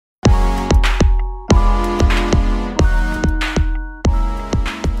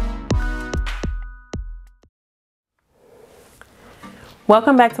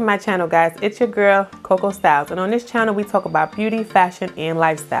Welcome back to my channel, guys. It's your girl Coco Styles, and on this channel we talk about beauty, fashion, and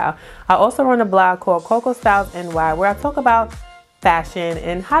lifestyle. I also run a blog called Cocostylesny where I talk about fashion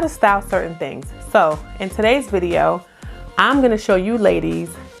and how to style certain things. So in today's video, I'm going to show you ladies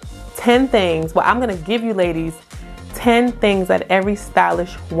 10 things. Well, I'm going to give you ladies 10 things that every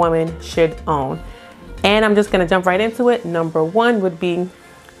stylish woman should own. And I'm just going to jump right into it. Number one would be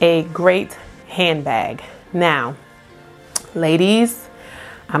a great handbag. Now, ladies,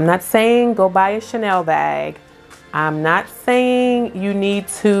 I'm not saying go buy a Chanel bag. I'm not saying you need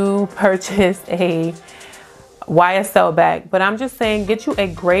to purchase a YSL bag, but I'm just saying get you a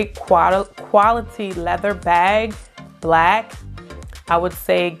great quality leather bag, black. I would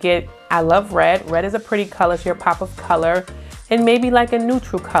say I love red. Red is a pretty color, so your pop of color, and maybe like a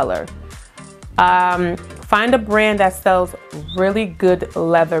neutral color. Find a brand that sells really good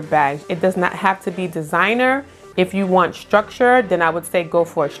leather bags. It does not have to be designer. If you want structure, then I would say go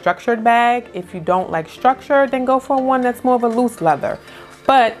for a structured bag. If you don't like structure, then go for one that's more of a loose leather.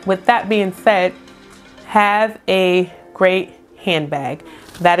 But with that being said, have a great handbag.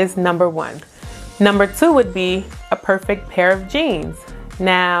 That is number one. Number two would be a perfect pair of jeans.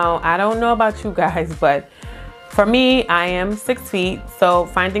 Now, I don't know about you guys, but for me, I am 6 feet, so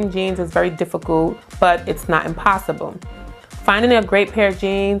finding jeans is very difficult, but it's not impossible. Finding a great pair of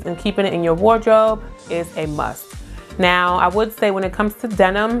jeans and keeping it in your wardrobe is a must. Now, I would say when it comes to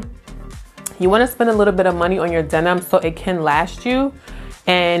denim, you want to spend a little bit of money on your denim so it can last you,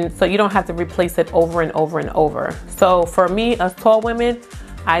 and so you don't have to replace it over and over and over. So for me, as tall women,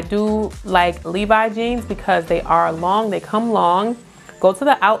 I do like Levi jeans because they are long, they come long. Go to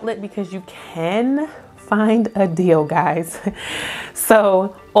the outlet because you can find a deal, guys.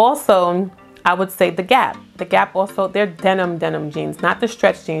 So also, I would say the Gap. The Gap also, they're denim jeans, not the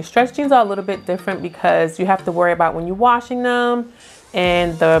stretch jeans. Stretch jeans are a little bit different because you have to worry about when you're washing them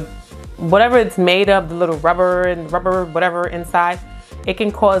and whatever it's made of, the little rubber whatever inside, it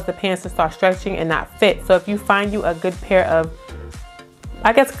can cause the pants to start stretching and not fit. So if you find you a good pair of,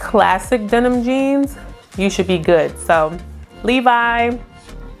 I guess, classic denim jeans, you should be good. So Levi,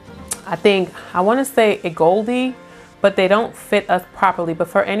 I want to say a Goldie, but they don't fit us properly. But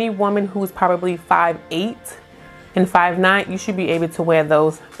for any woman who's probably 5'8" and 5'9", you should be able to wear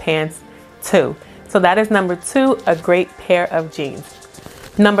those pants too. So that is number two, a great pair of jeans.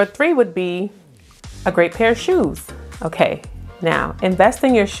 Number three would be a great pair of shoes. Okay, now invest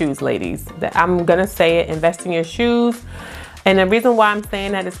in your shoes, ladies. I'm gonna say it, invest in your shoes. And the reason why I'm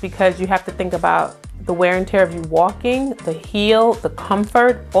saying that is because you have to think about the wear and tear of you walking, the heel, the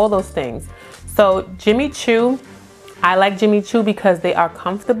comfort, all those things. So Jimmy Choo, I like Jimmy Choo because they are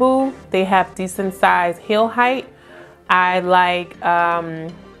comfortable. They have decent size heel height. I like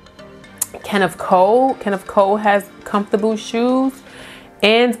Kenneth Cole. Kenneth Cole has comfortable shoes.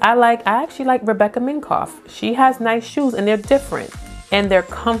 And I actually like Rebecca Minkoff. She has nice shoes and they're different and they're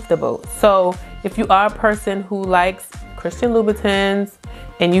comfortable. So if you are a person who likes Christian Louboutins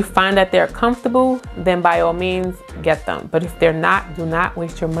and you find that they're comfortable, then by all means get them. But if they're not, do not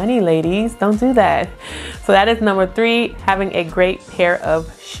waste your money, ladies. Don't do that. So that is number three, having a great pair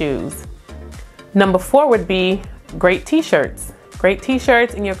of shoes. Number four would be great t-shirts. Great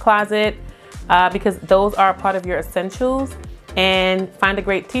t-shirts in your closet because those are a part of your essentials. And find a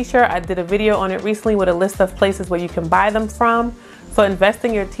great t-shirt. I did a video on it recently with a list of places where you can buy them from. So invest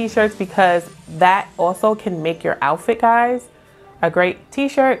in your t-shirts because that also can make your outfit, guys. A great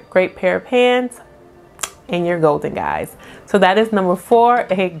t-shirt, great pair of pants, and you're golden, guys. So that is number four,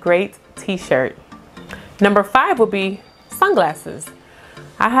 a great t-shirt. Number five would be sunglasses.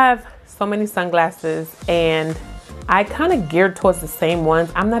 I have so many sunglasses and I kind of geared towards the same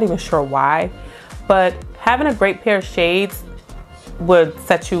ones. I'm not even sure why, but having a great pair of shades would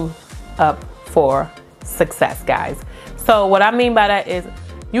set you up for success, guys. So what I mean by that is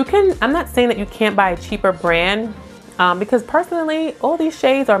I'm not saying that you can't buy a cheaper brand because personally, all these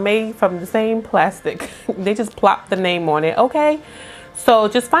shades are made from the same plastic. They just plop the name on it, okay? So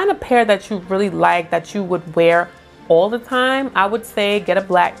just find a pair that you really like that you would wear all the time. I would say get a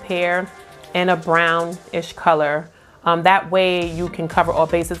black pair and a brownish color. That way you can cover all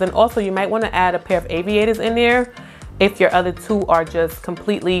bases. And also you might want to add a pair of aviators in there if your other two are just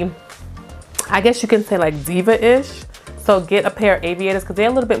completely, I guess you can say like diva-ish. So get a pair of aviators because they're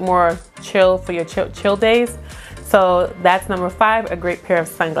a little bit more chill for your chill days. So that's number five, a great pair of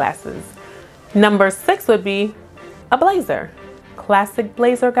sunglasses. Number six would be a blazer. Classic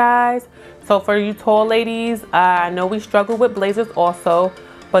blazer, guys. So for you tall ladies, I know we struggle with blazers also,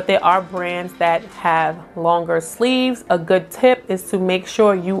 but there are brands that have longer sleeves. A good tip is to make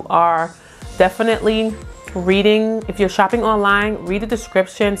sure you are definitely reading, if you're shopping online, read the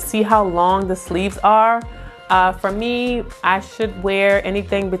description, see how long the sleeves are. For me, I should wear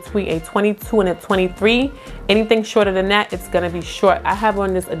anything between a 22 and a 23. Anything shorter than that, it's gonna be short. I have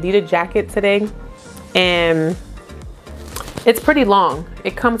on this Adidas jacket today, and it's pretty long.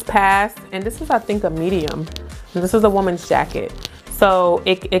 It comes past, and this is, I think, a medium. And this is a woman's jacket. So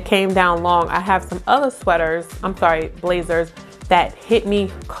it came down long. I have some other sweaters, I'm sorry, blazers, that hit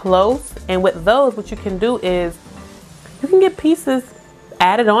me close. And with those, what you can do is you can get pieces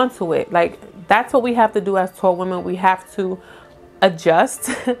added onto it. Like, that's what we have to do as tall women. We have to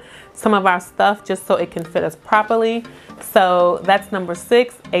adjust some of our stuff just so it can fit us properly. So that's number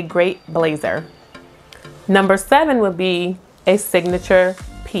 6, a great blazer. Number 7 would be a signature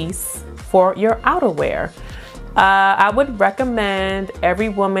piece for your outerwear. I would recommend every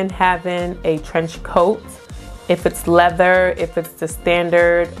woman having a trench coat. If it's leather, if it's the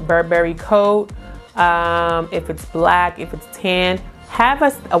standard Burberry coat, if it's black, if it's tan, have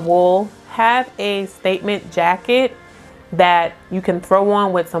a wool, have a statement jacket that you can throw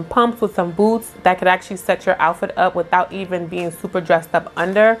on with some pumps, with some boots, that could actually set your outfit up without even being super dressed up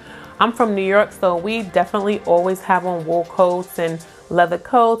under. I'm from New York, so we definitely always have on wool coats and leather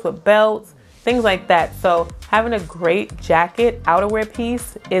coats with belts, things like that. So having a great jacket, outerwear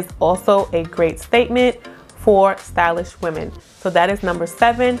piece is also a great statement for stylish women. So that is number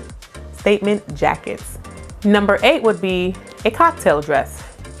 7, statement jackets. Number 8 would be a cocktail dress.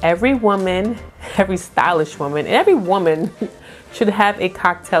 Every woman, every stylish woman, and every woman should have a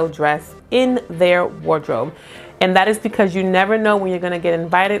cocktail dress in their wardrobe. And that is because you never know when you're gonna get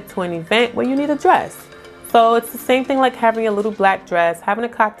invited to an event where you need a dress. So it's the same thing like having a little black dress. Having a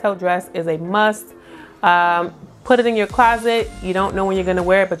cocktail dress is a must. Put it in your closet. You don't know when you're gonna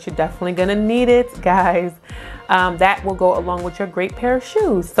wear it, but you're definitely gonna need it, guys. That will go along with your great pair of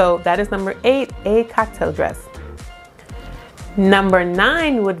shoes. So that is number 8, a cocktail dress. Number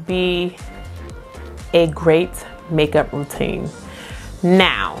 9 would be a great makeup routine.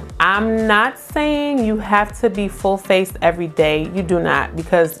 Now, I'm not saying you have to be full faced every day. You do not,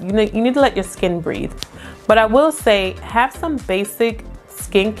 because you need to let your skin breathe. But I will say, have some basic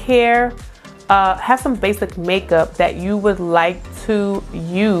skincare, have some basic makeup that you would like to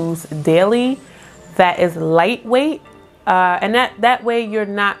use daily that is lightweight. And that way you're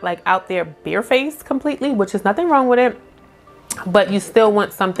not like out there barefaced completely, which is nothing wrong with it. But you still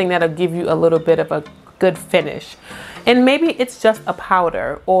want something that'll give you a little bit of a good finish. And maybe it's just a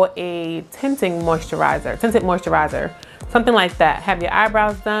powder or a tinted moisturizer, something like that. Have your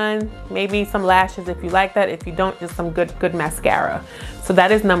eyebrows done, maybe some lashes if you like that. If you don't, just some good mascara. So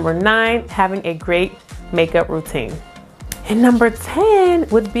that is number 9, having a great makeup routine. And number 10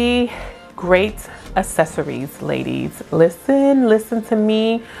 would be great accessories, ladies. Listen to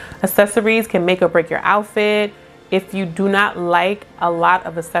me. Accessories can make or break your outfit. If you do not like a lot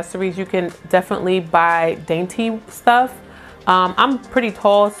of accessories, you can definitely buy dainty stuff. I'm pretty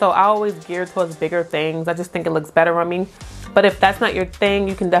tall, so I always gear towards bigger things. I just think it looks better on me. But if that's not your thing,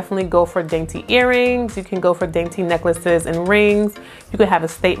 you can definitely go for dainty earrings. You can go for dainty necklaces and rings. You could have a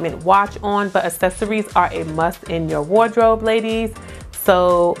statement watch on, but accessories are a must in your wardrobe, ladies.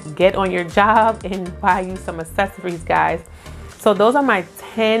 So get on your job and buy you some accessories, guys. So those are my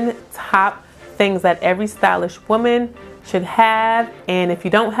 10 top things that every stylish woman should have. And if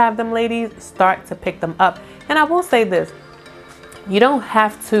you don't have them, ladies, start to pick them up. And I will say this, you don't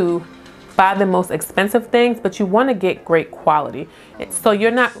have to buy the most expensive things, but you want to get great quality. So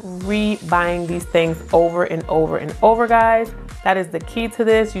you're not re-buying these things over and over and over, guys. That is the key to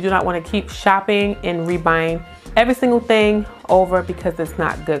this. You do not want to keep shopping and re-buying every single thing over because it's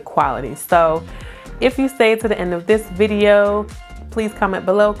not good quality. So if you stay to the end of this video, please comment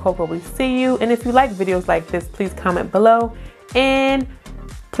below. Coco will see you. And if you like videos like this, please comment below. And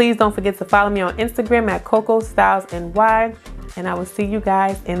please don't forget to follow me on Instagram at Cocostylesny. And I will see you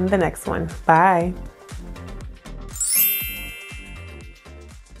guys in the next one. Bye.